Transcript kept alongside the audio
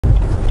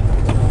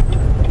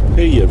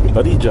Hey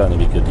everybody,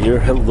 Johnny Good here.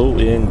 Hello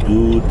and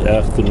good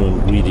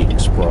afternoon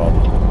greetings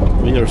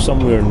from, we are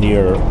somewhere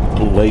near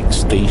Lake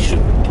Station,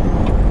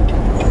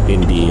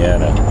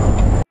 Indiana.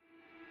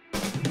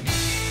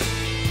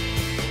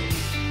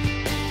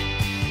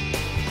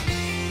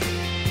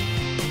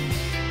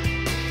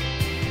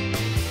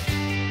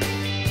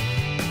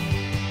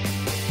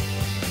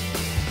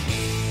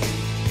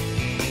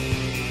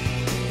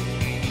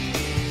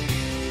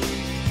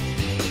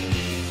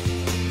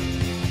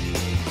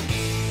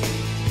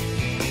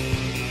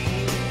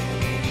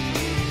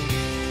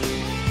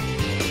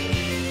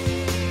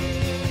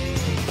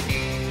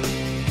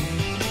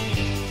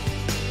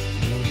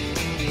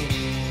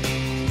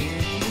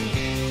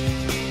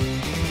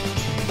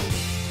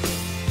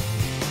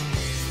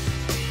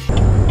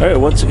 Alright,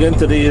 once again,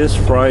 today is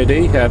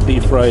Friday. Happy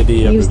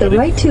Friday, everybody. Use the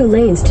right two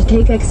lanes to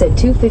take exit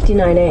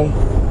 259A.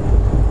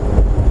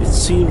 It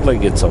seems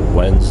like it's a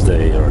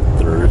Wednesday or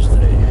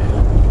Thursday.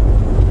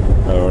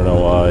 I don't know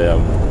why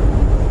I'm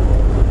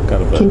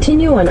kind of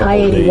Continue on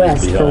I-80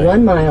 West behind. for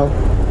 1 mile.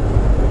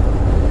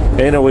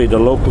 Anyway, the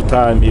local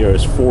time here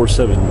is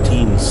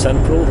 4:17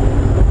 Central.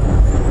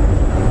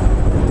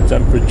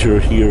 Temperature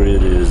here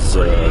it is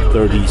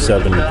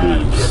 37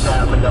 degrees.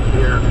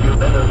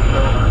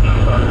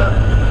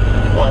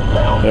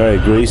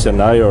 Alright, Grace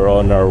and I are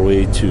on our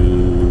way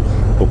to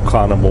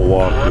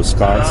Oconomowoc,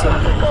 Wisconsin,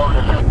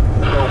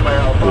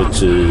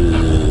 which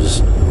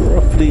is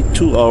roughly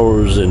 2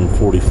 hours and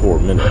 44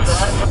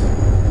 minutes,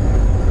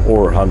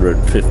 or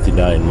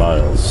 159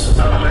 miles.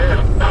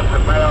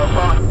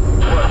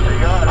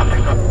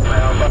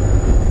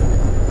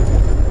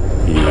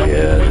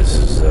 Yeah, this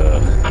is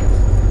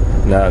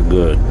not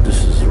good.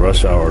 This is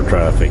rush hour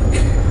traffic.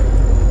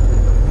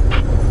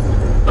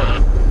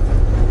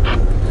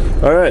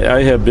 Alright,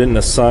 I have been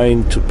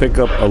assigned to pick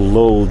up a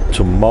load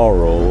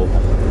tomorrow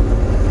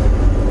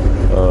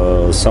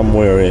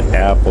somewhere in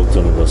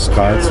Appleton,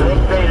 Wisconsin,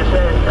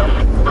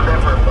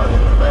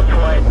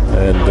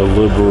 and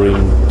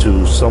delivering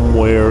to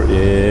somewhere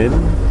in,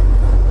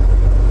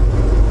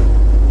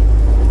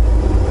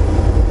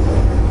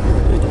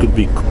 it could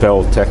be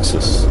Coppell,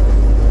 Texas,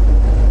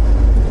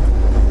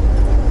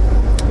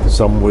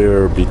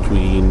 somewhere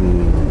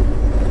between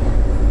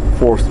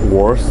Fort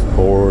Worth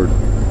or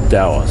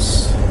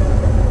Dallas.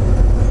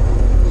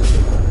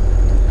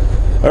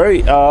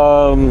 Alright,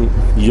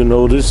 you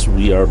notice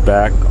we are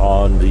back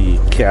on the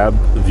cab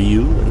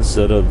view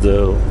instead of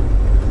the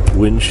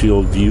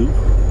windshield view.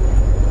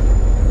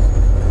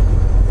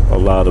 A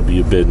lot of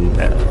you have been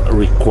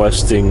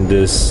requesting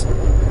this,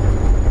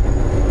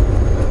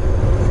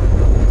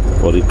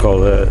 what do you call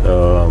that,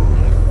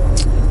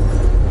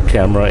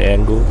 camera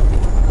angle.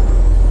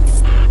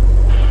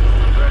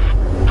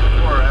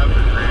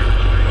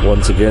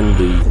 Once again,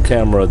 the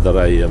camera that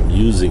I am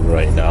using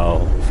right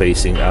now,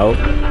 facing out,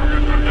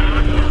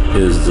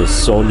 is the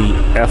Sony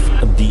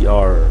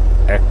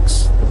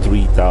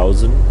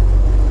FDR-X3000.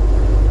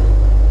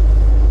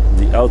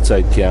 The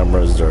outside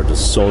cameras are the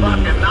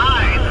Sony.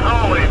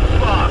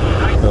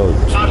 Oh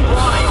jeez.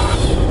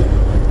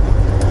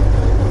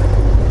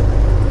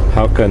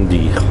 How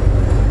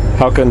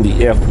can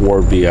the F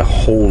word be a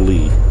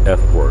holy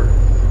F word?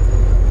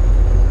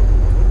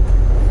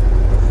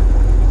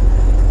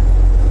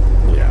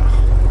 Yeah.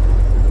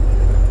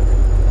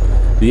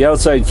 The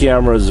outside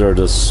cameras are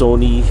the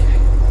Sony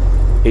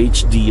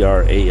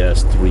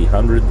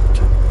HDR-AS300,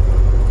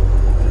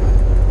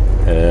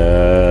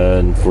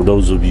 and for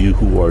those of you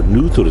who are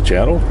new to the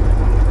channel,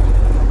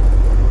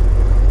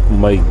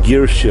 my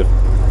gear shift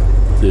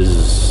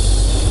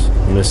is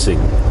missing.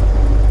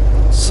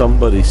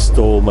 Somebody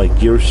stole my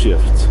gear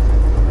shift.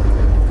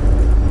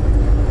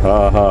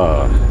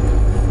 Haha.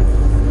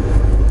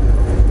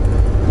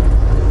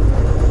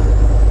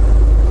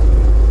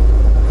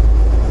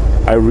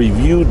 I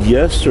reviewed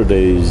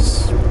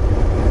yesterday's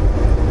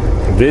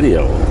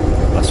video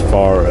as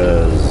far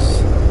as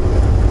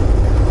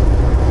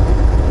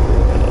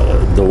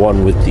the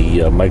one with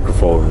the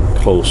microphone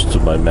close to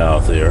my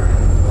mouth there.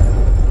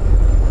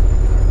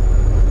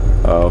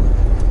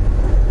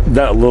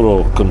 That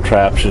little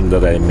contraption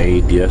that I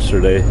made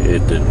yesterday,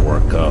 it didn't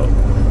work out.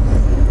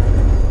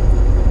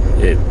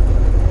 It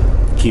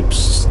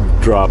keeps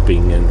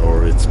dropping in,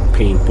 or it's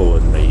painful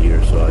in my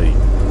ear, so I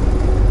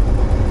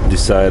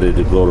decided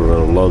to go to the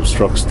Love's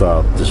Truck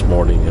Stop this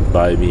morning and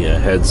buy me a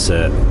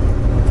headset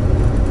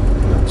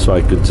so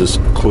I could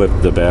just clip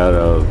the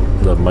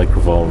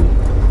microphone.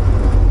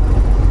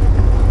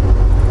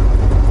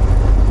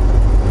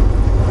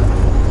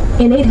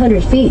 In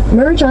 800 feet,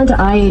 merge onto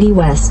I-80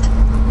 West.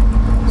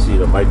 See,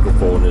 the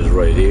microphone is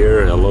right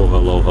here. Hello,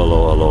 hello,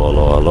 hello, hello,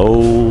 hello,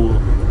 hello.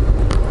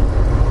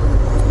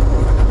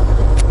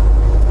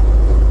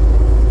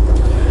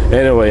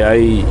 Anyway,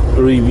 I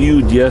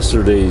reviewed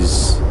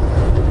yesterday's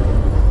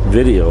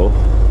video,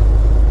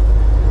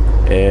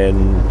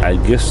 and I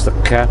guess the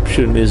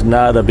caption is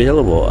not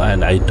available,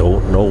 and I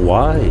don't know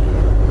why.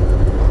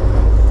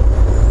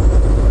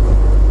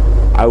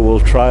 I will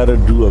try to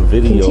do a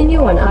video.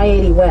 Continue on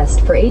I-80 West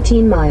for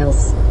 18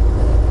 miles.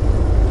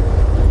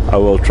 I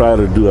will try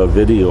to do a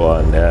video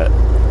on that,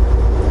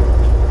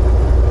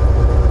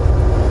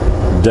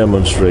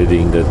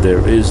 demonstrating that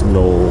there is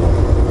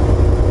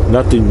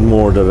nothing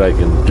more that I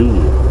can do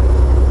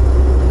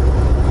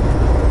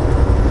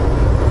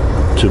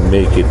to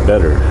make it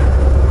better,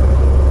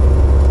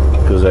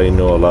 because I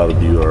know a lot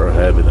of you are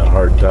having a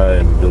hard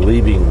time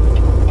believing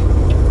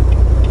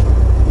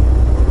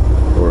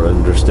or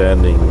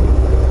understanding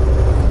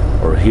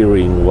or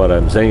hearing what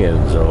I'm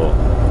saying, so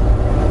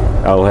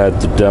I'll have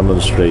to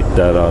demonstrate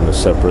that on a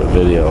separate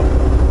video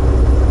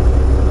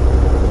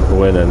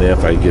when and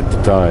if I get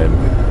the time.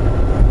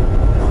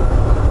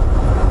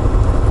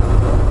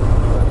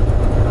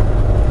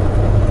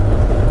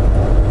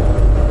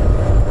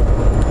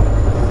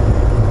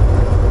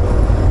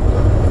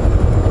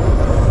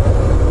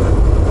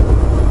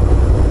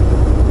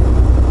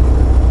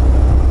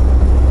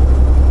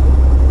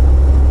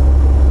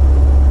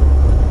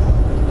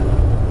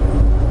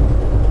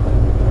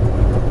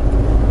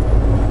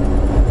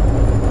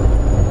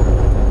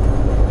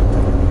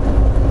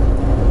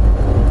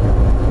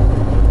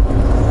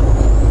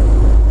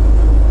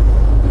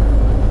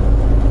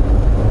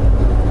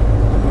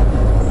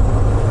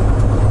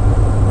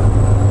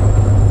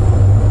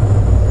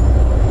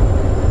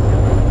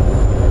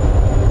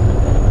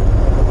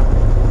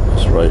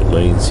 Right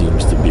lane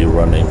seems to be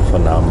running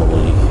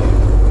phenomenally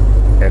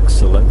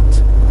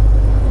excellent.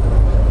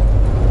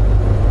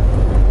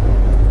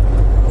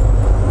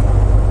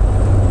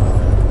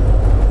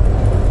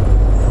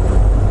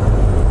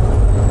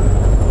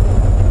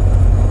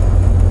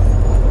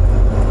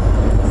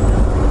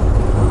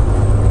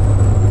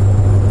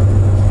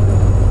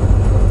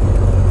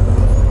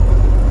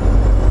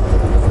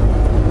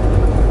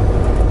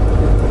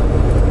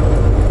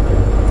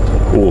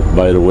 Oh,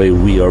 by the way,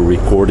 we are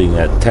recording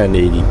at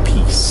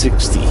 1080p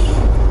 60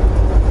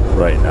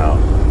 right now.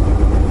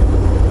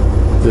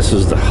 This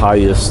is the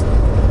highest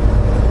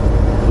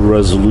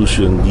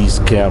resolution these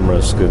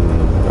cameras can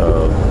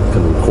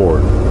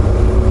record.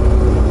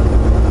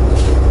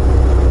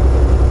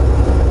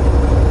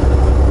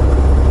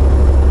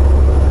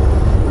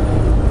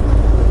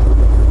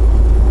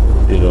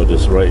 You know,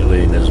 this right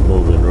lane is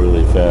moving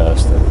really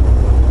fast, and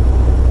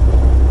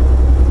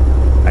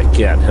I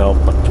can't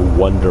help but to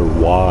wonder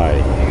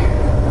why.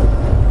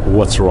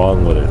 What's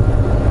wrong with it?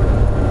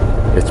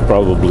 It's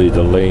probably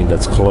the lane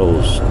that's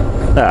closed.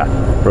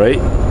 Right?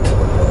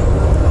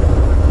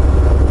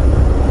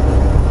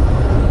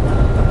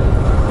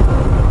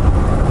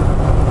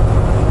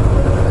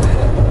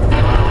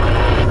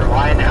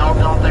 Why in the hell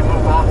don't they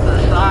move off to the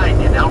side,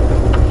 you know?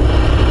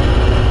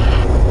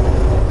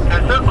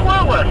 Because they're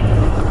clueless.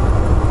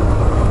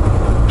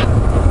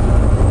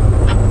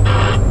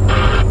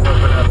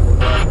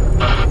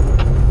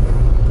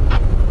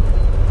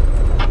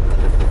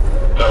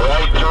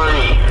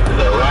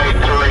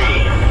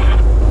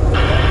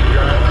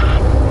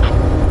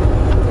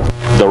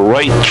 The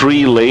right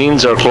three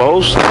lanes are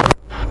closed?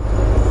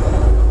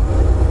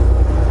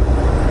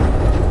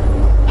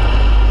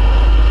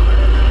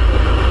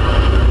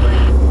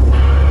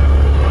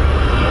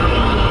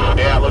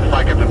 Yeah, it looks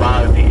like it's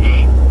about the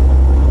 8.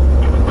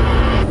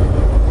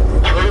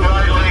 3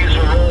 right lanes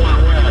are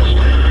rolling west.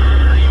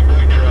 You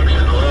big trucks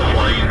in the left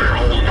lane are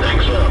holding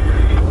things up.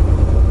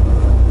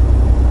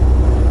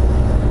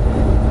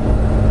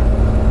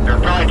 They're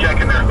probably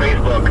checking their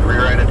Facebook,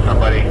 rear-ended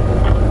somebody.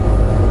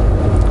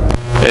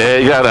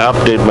 Hey, you gotta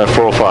update my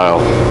profile.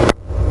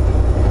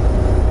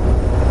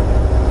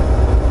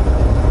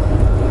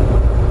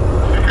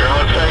 If you're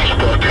on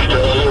Facebook, you're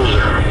still a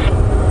loser.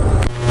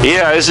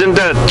 Yeah, isn't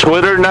that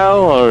Twitter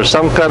now or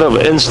some kind of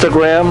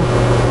Instagram?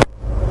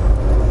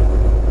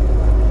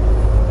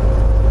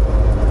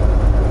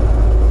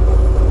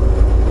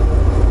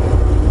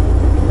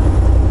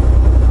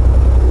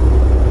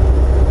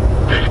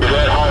 If you're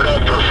that hard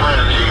up for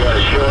friends, you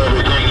gotta show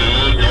everything you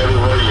eat and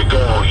everywhere you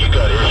go, you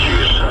got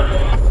issues.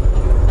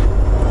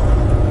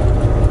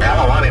 I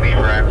don't want any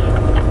friends.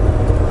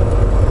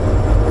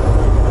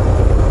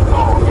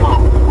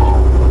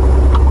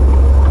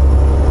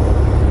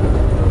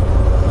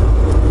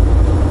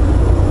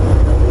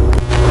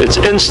 It's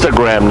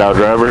Instagram now,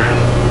 driver.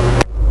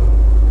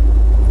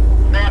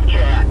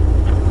 Snapchat.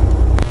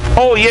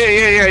 Oh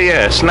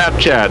yeah.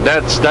 Snapchat.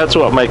 That's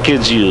what my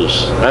kids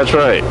use. That's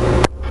right.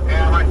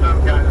 Yeah, my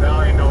son's got it. I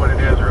don't even know what it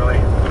is, really.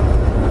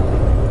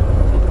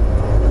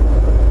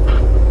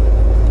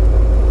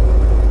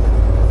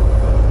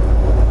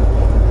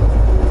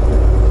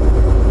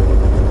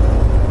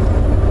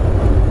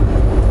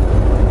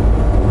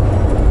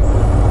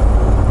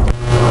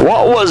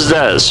 What was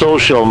that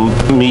social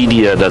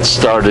media that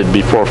started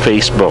before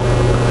Facebook?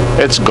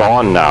 It's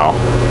gone now.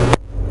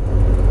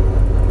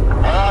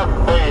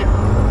 MySpace.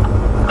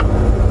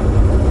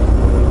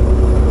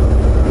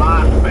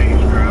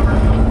 MySpace, Trevor.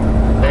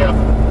 Yeah.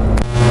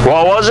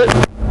 What was it?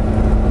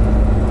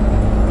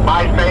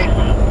 MySpace.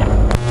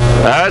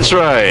 That's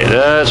right.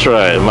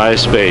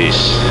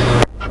 MySpace.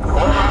 Well,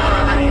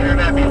 on the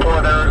internet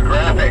before there was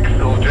graphics,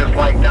 it was just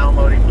like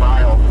downloading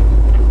files.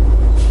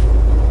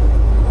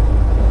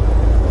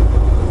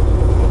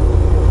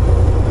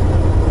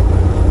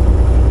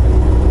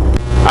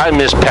 I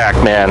miss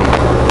Pac-Man.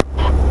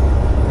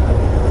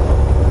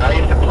 I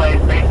used to play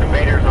Space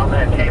Invaders on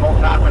that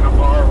tabletop in a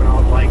bar when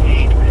I was like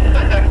 8.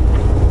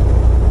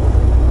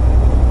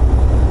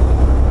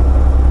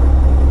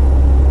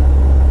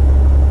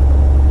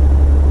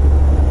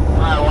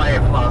 My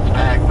wife loves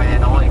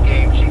Pac-Man. The only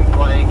game she can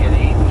play get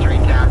eaten 3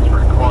 times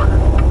per quarter.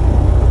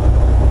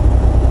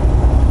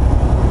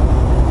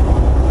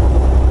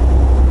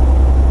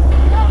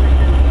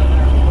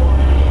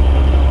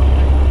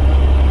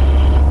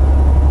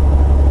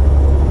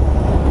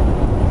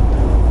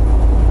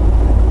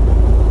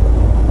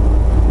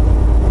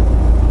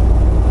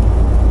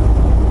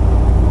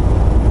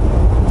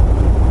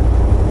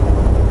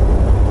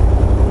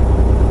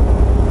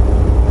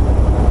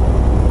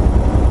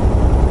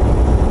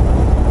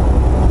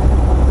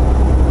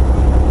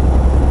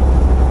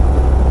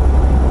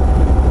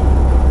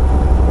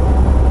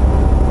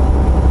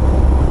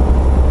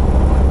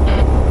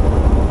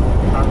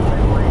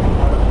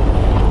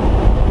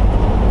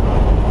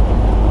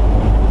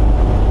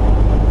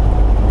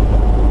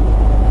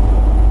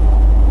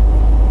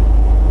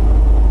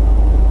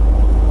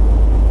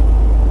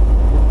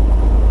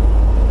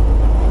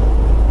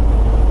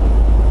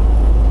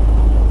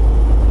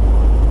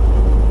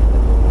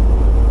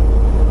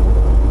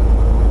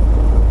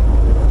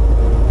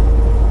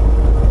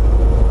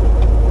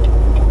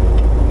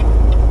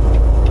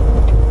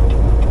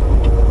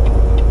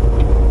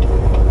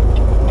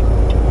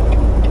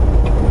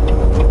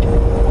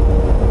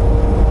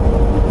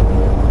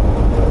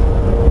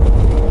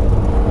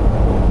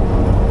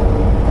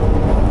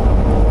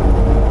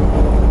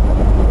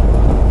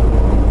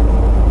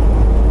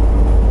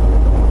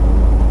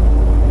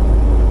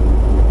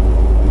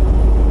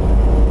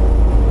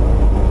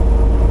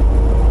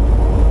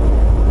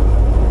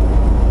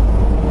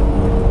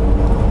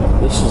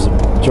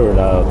 Turned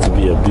out to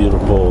be a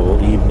beautiful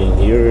evening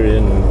here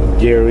in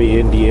Gary,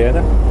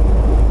 Indiana.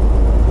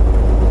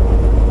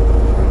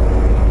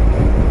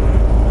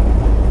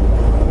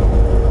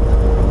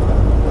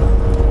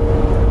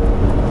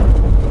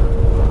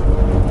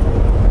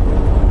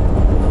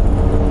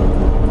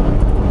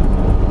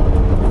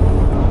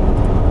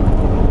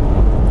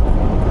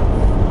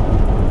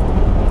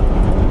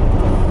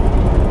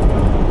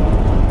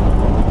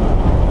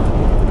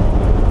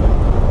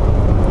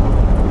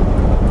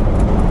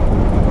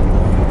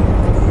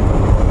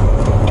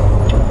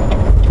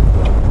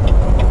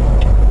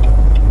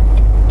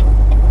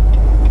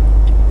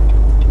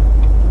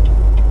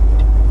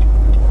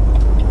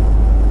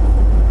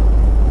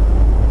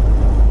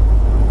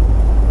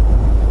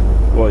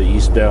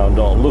 Eastbound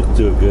don't look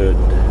too good,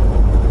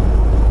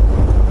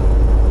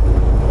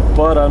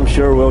 but I'm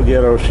sure we'll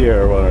get our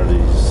share one of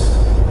these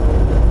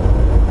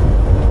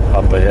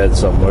up ahead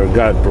somewhere.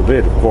 God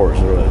forbid, of course.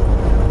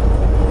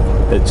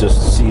 Right? It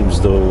just seems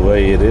the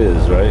way it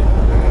is, right?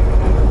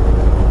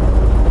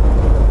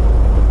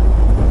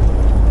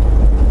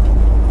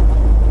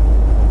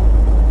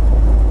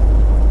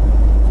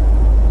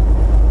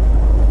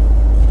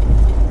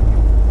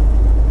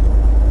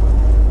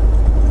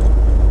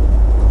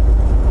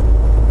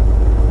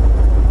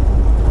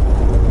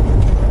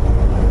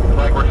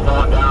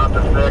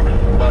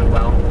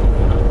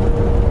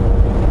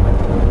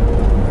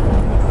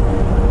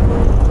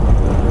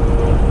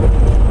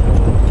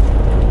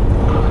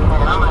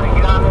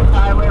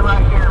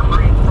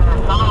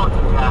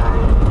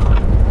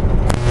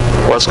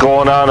 What's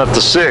going on at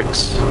the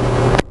 6? I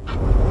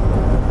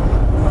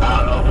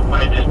don't know, it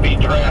might just be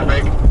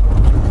traffic.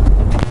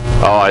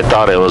 Oh, I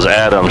thought it was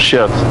Adam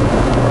Schiff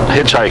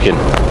hitchhiking.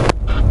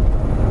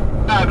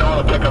 I don't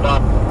want to pick him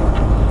up.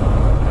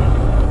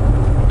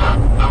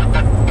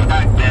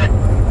 I'm dead.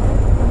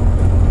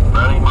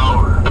 Run him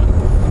over.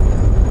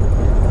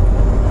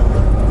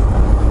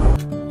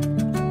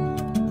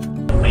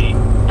 Me.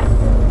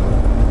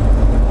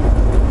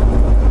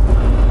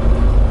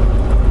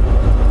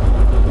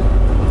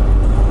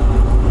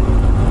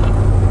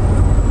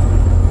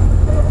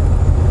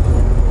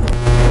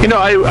 You know,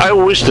 I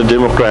wish the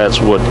Democrats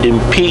would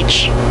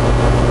impeach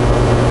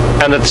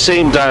and at the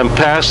same time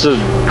pass the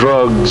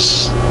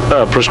drugs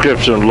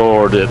prescription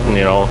law that,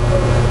 you know,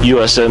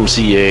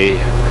 USMCA.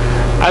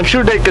 I'm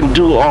sure they can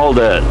do all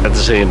that at the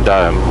same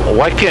time.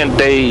 Why can't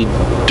they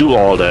do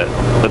all that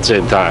at the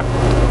same time?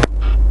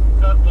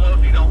 Doug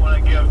Pelosi don't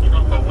want to give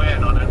Trump a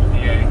win on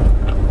MCA.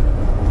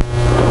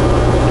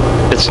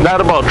 It's not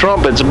about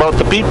Trump, it's about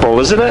the people,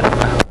 isn't it?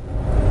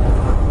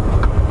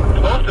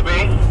 Supposed to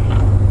be.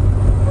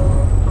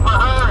 For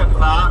her, it's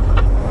not.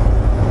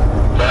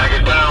 Back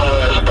it down,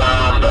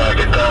 westbound. Back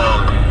it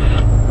down.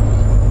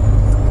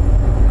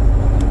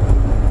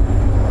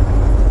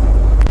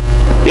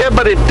 Yeah,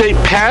 but if they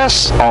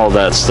pass all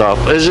that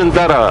stuff, isn't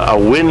that a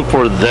win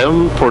for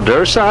them, for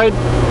their side?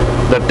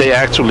 That they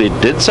actually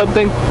did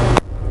something? Well,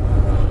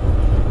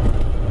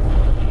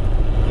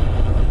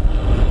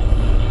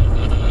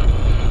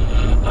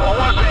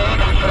 what's the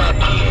answer for that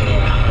TA?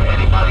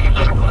 Anybody can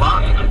take a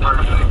box and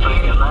perfectly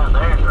clean in that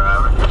there,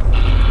 driver.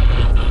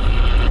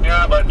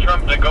 Yeah, but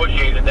Trump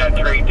negotiated that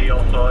trade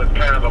deal, so it's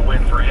kind of a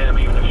win for him,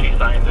 even if she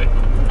signs it.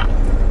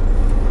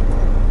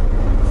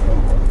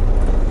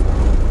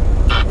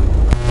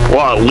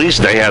 Well, at least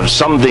they have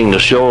something to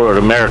show the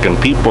American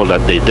people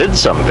that they did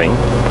something. Yeah,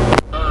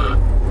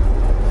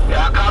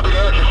 I copy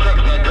the extra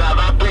 6 then,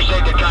 driver. I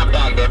appreciate the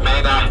contact there,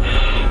 man.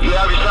 You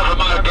have yourself a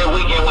mighty good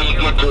weekend when you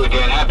get to it,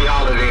 then. Happy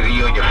holiday to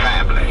you and your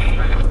family.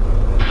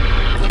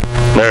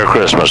 Merry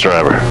Christmas,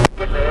 driver.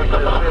 Get the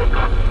extra 6.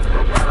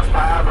 Got a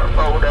 5 or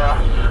 4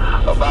 there.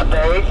 About the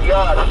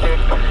 8-yard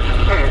stick.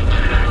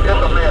 It's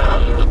a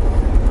mess.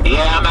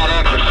 Yeah, I'm at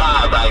exit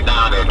 5 right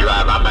now there,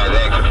 driver. I'm at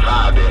exit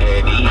 5 there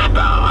heading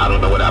eastbound. I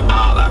don't know what that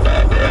mile I'm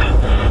at there,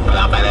 but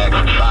I'm at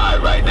exit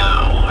 5 right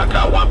now. I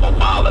got 1 more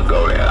mile to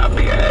go there. I'll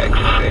be at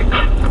exit 6.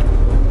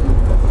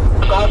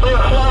 It's gonna be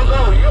a slow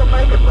go. You'll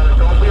make it, but it's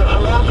gonna be a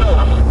slow go.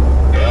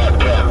 Yeah,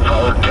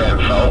 tenfold.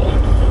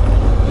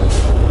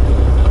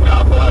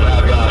 Y'all boys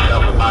have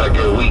yourself a mighty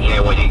good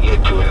weekend when you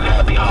get to it, and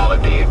happy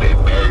holidays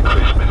and Merry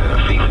Christmas and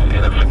a feast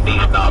and a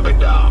Feliz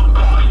Navidad.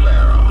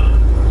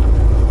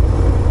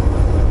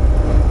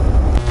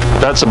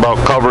 That's about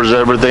covers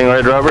everything,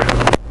 right, driver?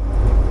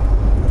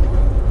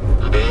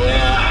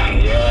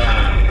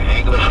 Yeah.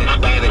 English and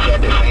Spanish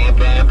at the same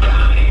damn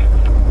time.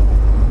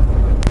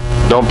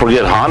 Don't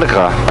forget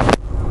Hanukkah.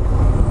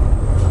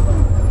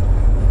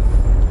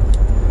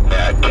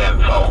 Yeah,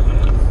 tenfold.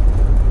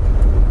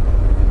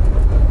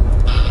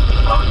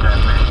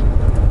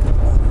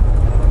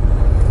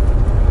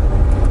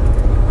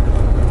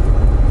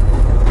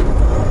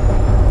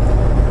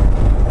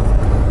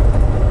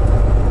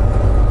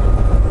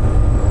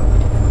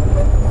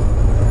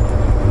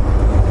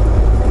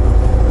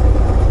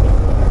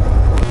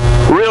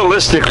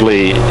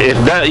 Realistically, if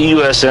that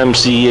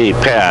USMCA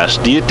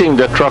passed, do you think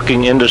the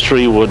trucking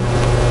industry would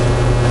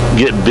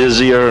get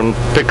busier and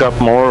pick up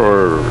more,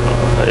 or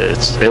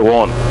it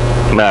won't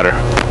matter?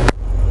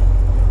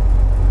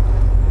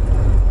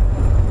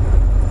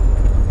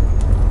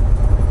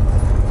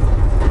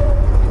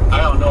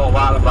 I don't know a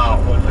lot about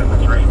what's in the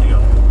trade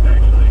deal,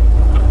 actually.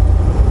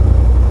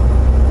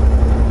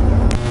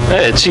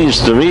 It seems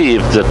to me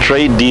if the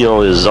trade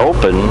deal is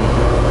open,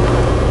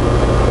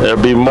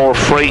 there'll be more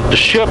freight to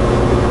ship,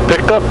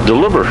 pick up,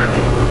 deliver.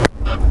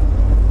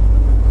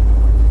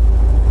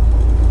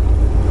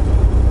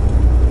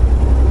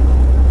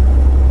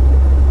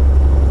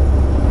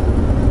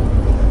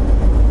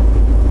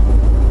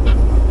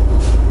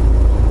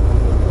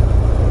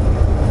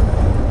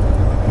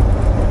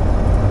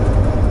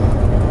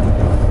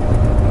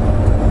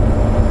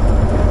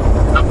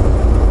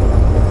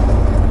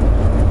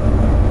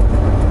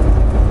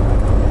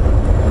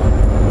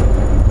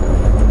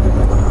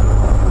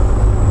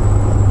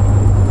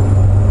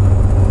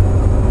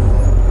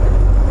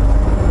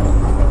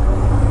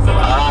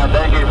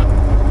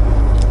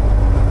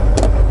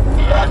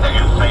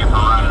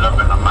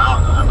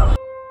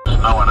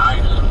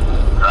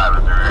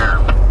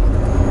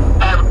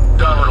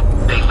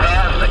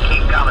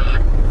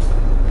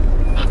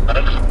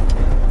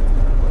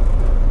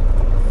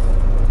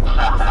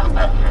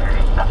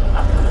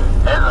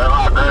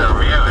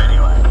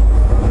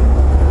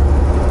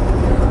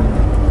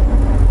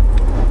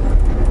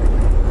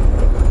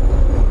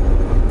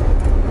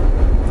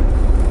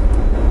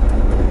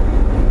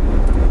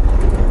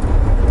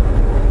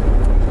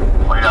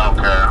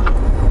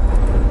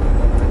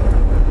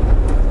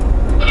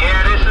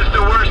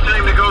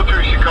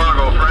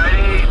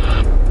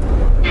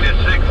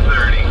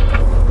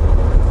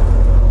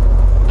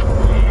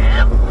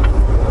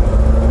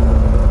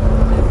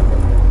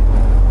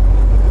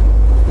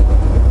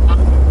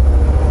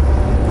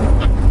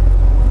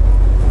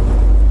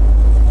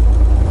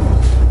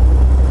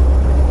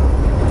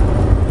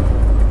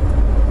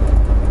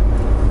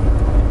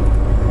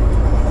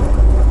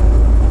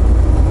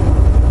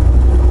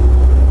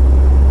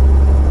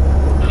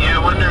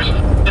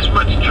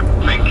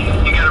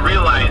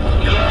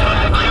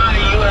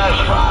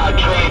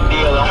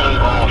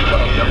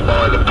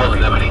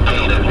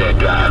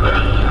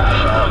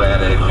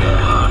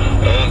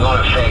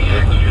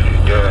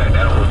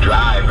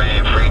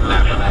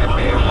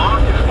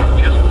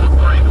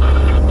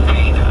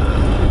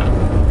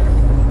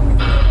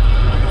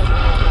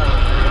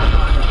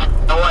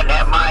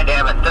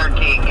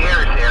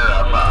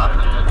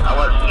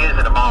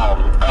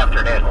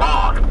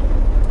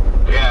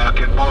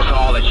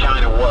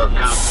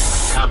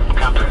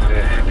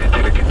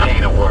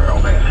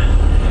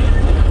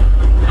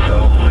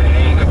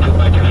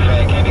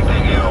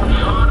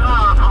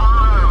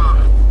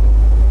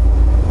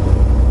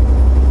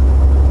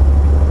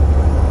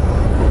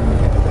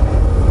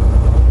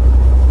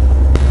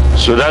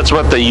 So that's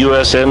what the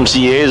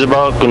USMCA is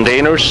about,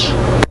 containers?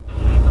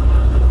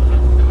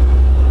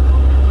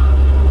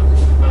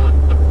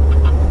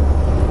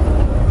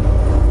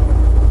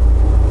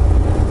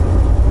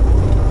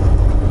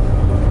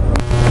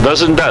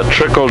 Doesn't that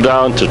trickle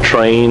down to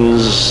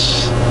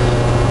trains,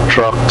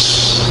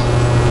 trucks,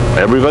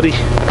 everybody?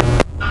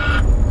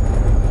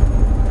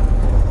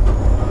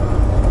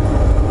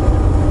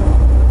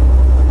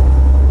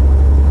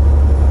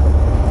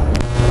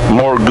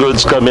 More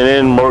goods coming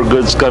in, more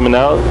goods coming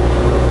out.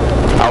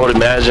 I would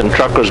imagine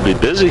truckers be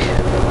busy.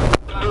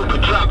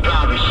 Stupid truck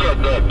driver shut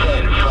that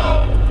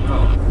tenfold.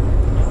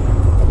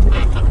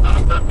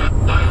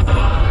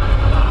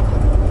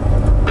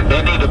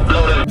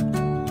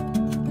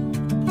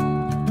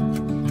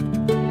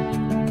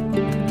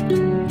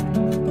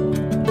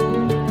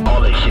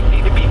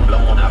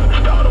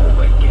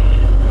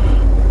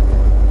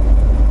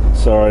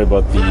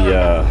 sorry about the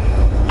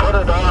Put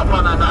it off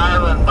on an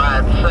island by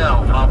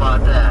itself. How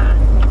about that?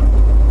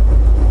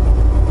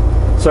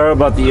 sorry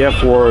about the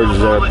F words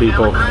there,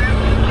 people.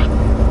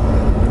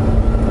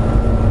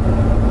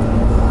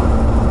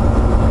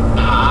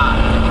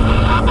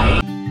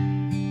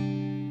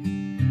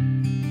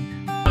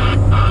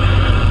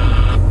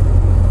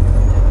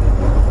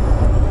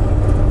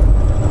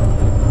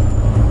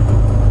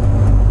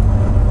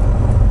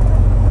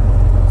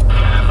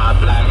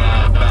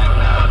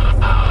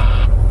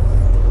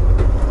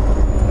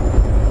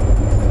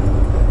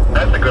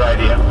 That's a good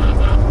idea.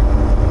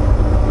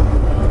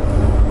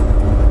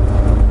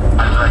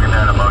 I second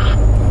that emotion.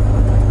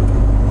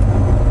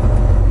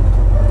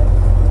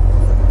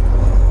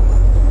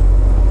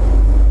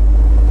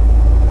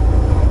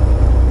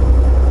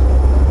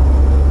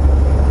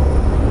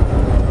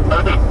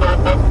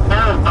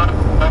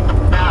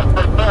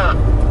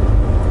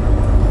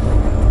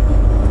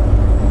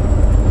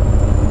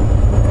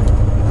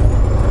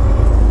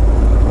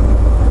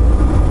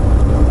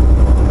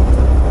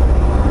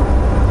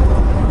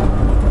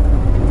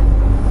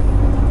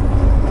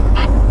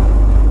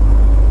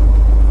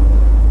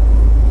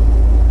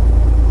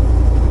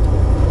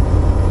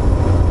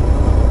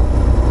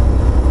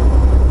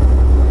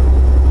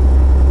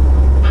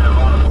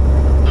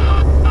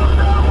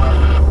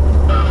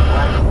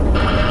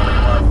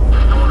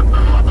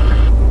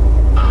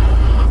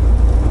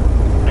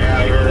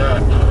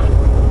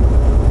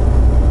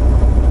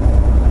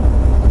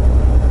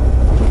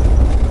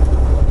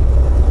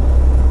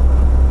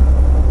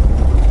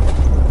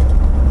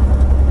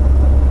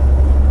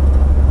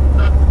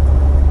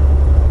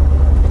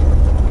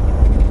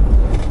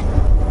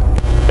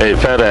 Hey,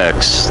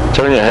 FedEx,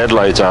 turn your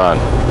headlights on.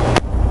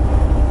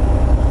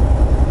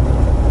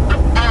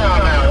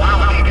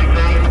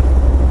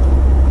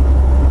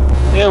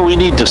 Yeah, we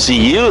need to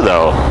see you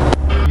though.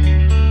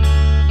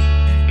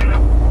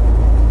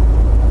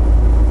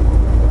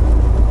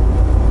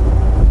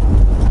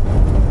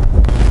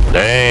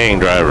 Dang,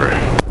 driver.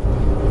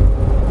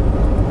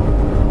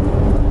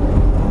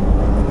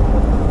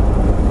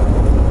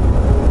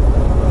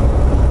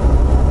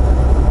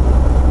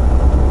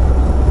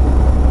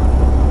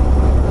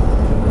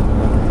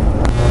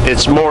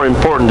 It's more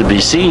important to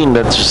be seen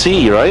than to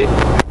see, right? No,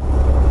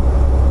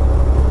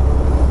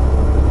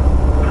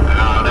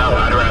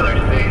 I'd rather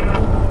see.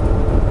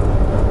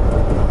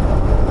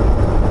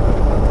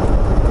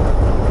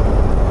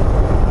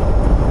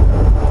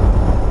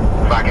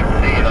 If I can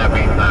see, that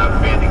means I'm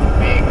being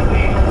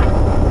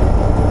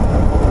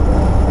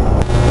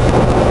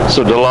seen.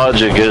 So the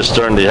logic is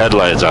turn the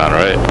headlights on,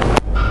 right?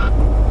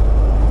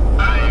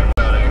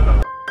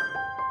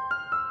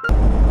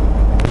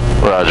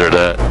 Roger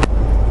that.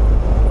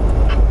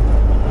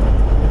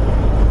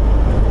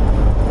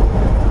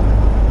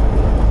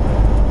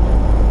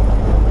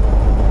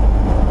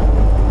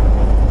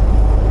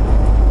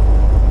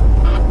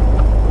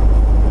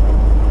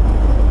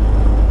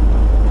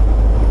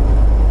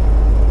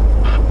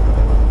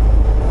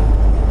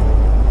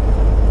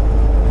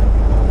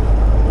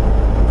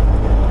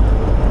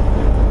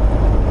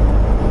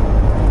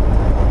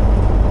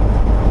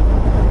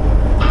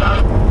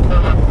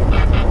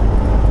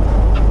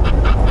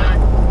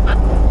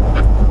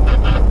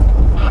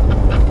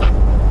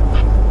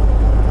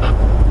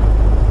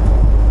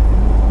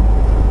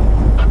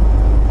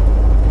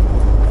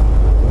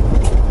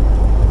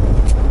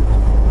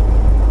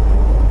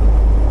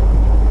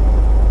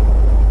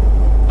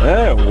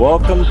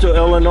 Welcome to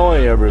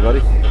Illinois,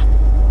 everybody.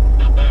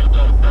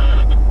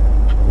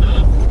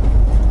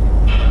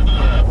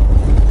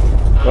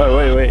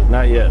 Wait,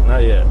 not yet.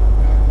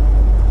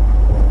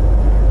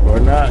 We're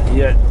not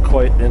yet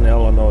quite in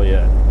Illinois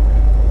yet.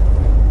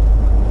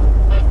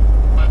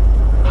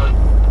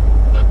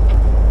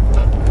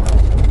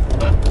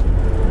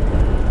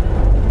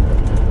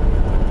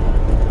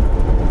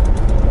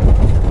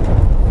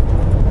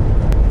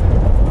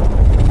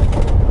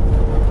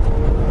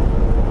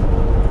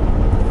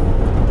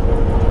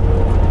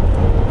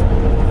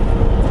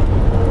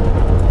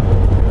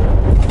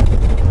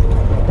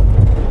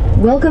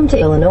 Welcome to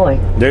Illinois.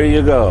 There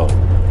you go.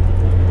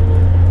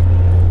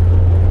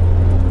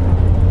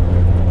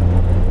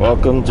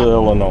 Welcome to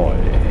Illinois.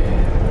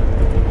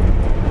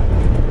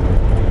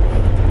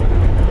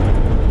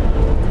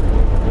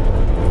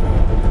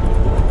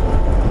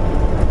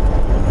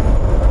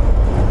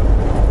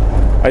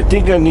 I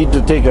think I need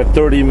to take a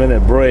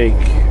 30-minute break.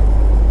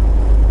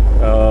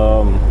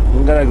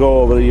 I'm gonna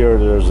go over here.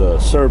 There's a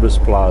service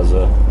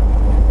plaza.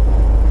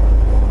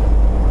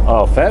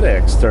 Oh,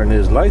 FedEx turned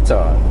his lights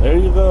on. There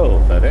you go,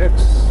 FedEx.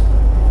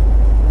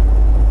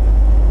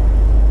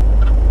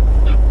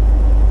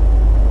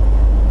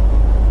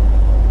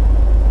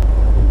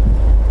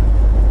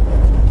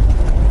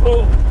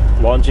 Oh,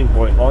 launching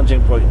point.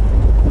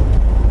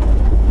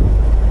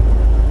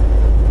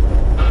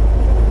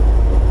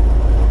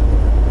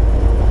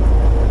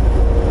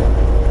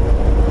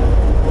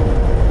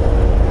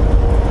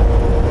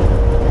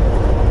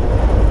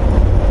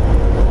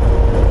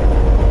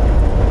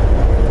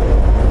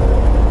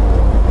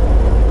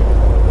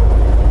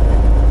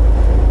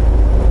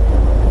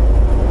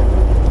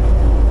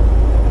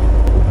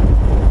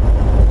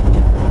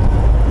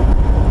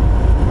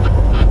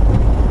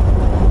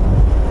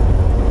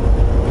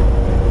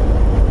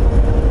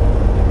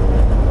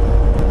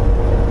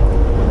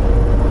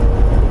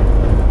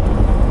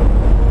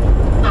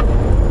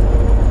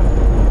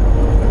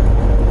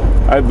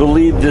 I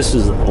believe this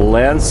is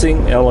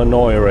Lansing,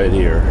 Illinois, right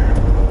here.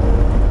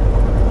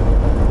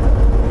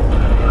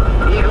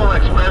 Eagle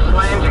Express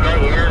lanes, you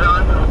got your ears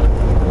on?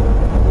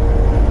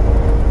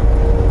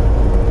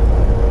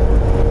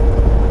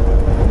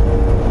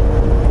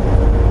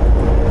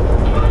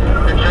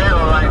 The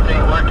trailer lights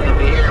ain't working if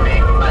you hear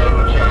me, by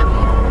any chance.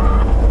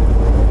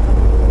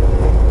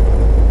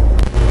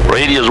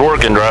 Radio's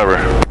working, driver.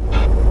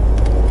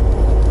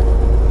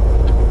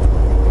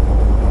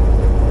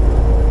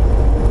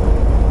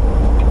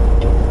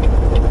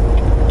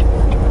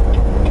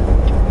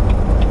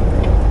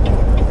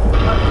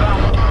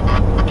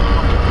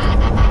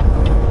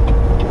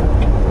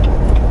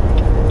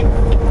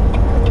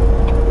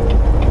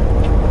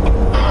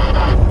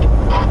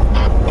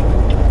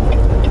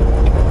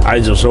 I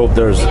just hope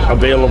there's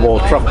available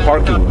truck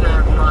parking.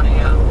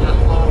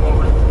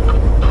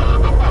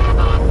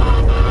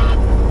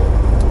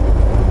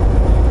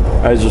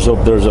 I just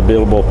hope there's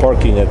available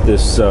parking at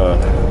this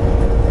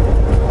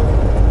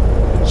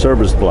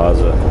Service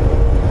Plaza.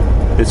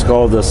 It's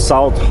called the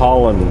South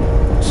Holland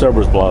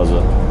Service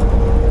Plaza.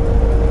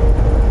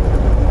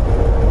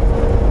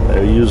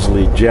 They're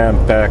usually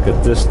jam-packed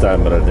at this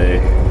time of the day.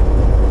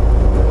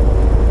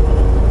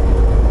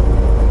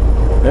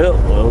 Well,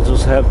 we'll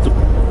just have to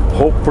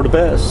hope for the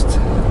best.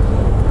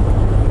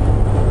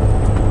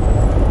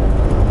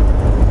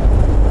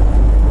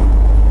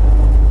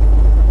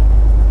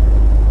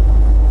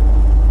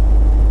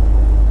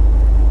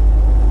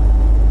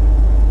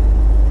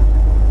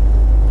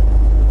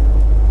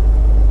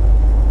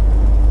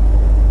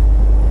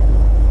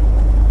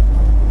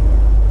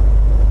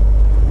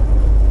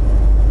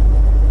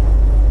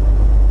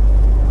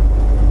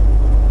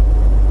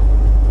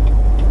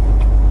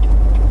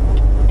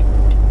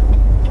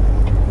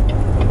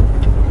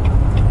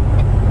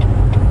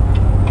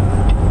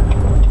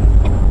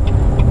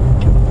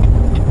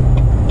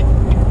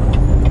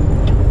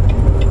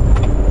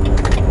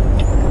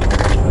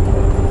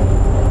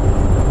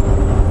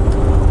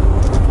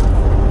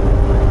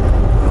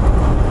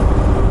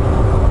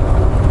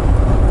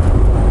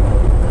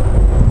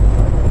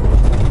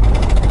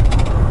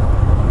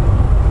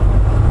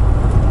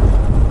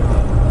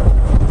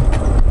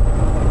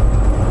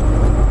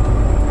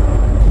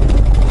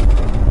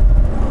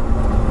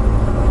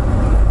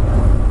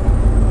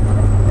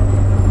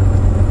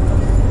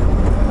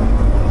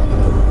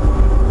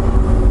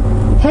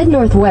 Head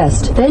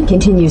northwest, then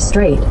continue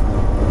straight.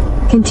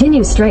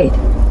 Continue straight.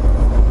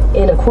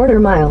 In a quarter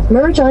mile,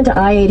 merge onto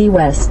I-80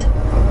 West.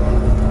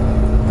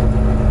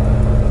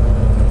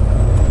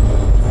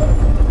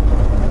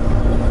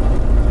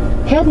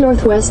 Head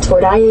northwest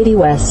toward I-80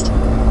 West.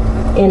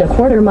 In a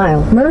quarter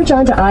mile, merge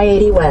onto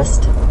I-80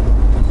 West.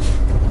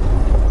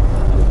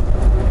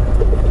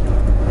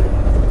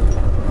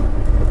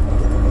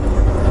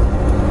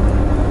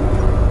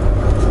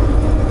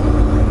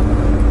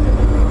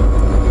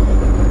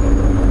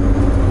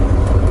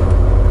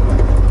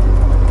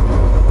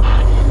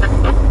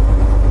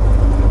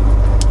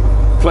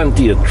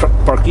 Plenty of truck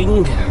parking.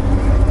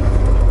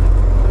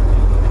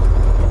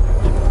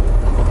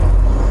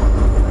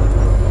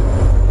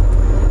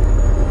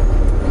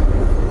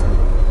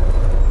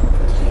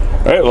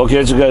 Alright, we'll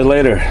catch you guys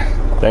later.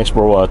 Thanks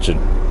for watching.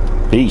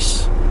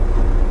 Peace.